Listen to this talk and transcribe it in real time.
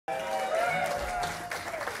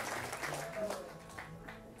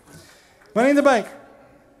Money in the bank.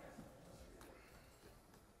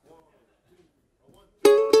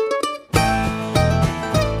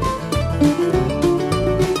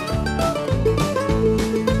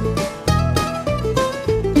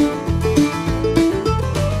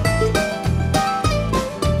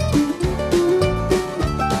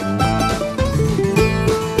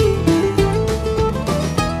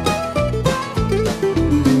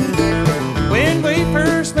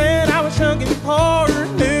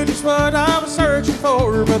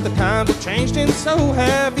 But the times have changed and so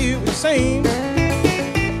have you, it seems.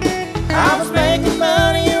 I was making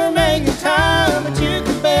money, you were making time, but you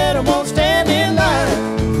can bet I won't stand in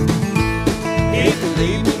line. If you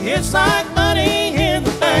leave me, it's like money in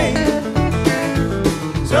the bank.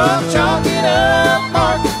 So I'll chalk it up,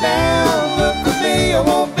 mark it down. Look for me, I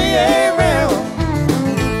won't be around.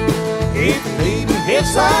 If you leave me,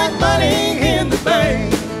 it's like money in the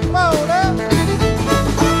bank. Come on now.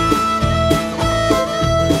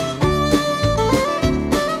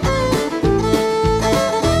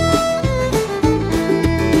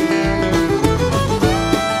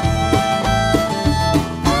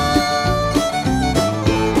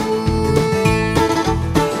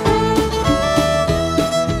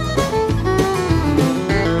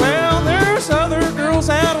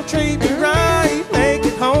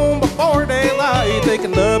 They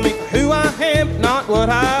can love me for who I am, but not what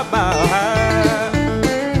I buy.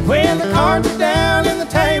 When the cards are down and the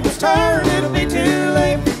tables turn, it'll be too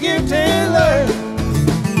late for you to learn.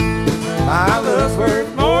 My love's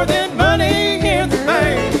worth more than money in the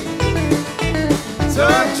bank. So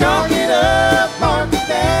I chalk it up, mark it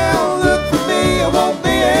down. Look for me, I won't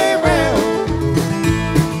be around.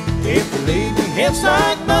 If you leave me, it's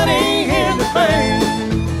like money in the bank.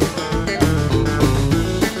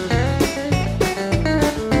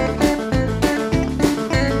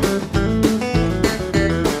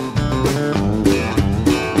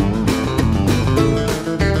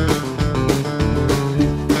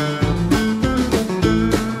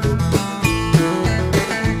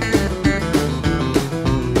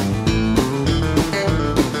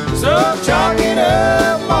 Chalk it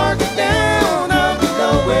up, mark it down, I'll be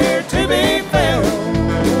nowhere to be found.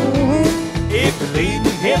 If you leave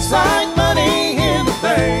me, it's like money in the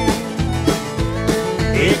bank.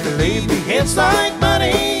 If you leave me, it's like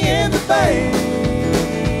money in the bank.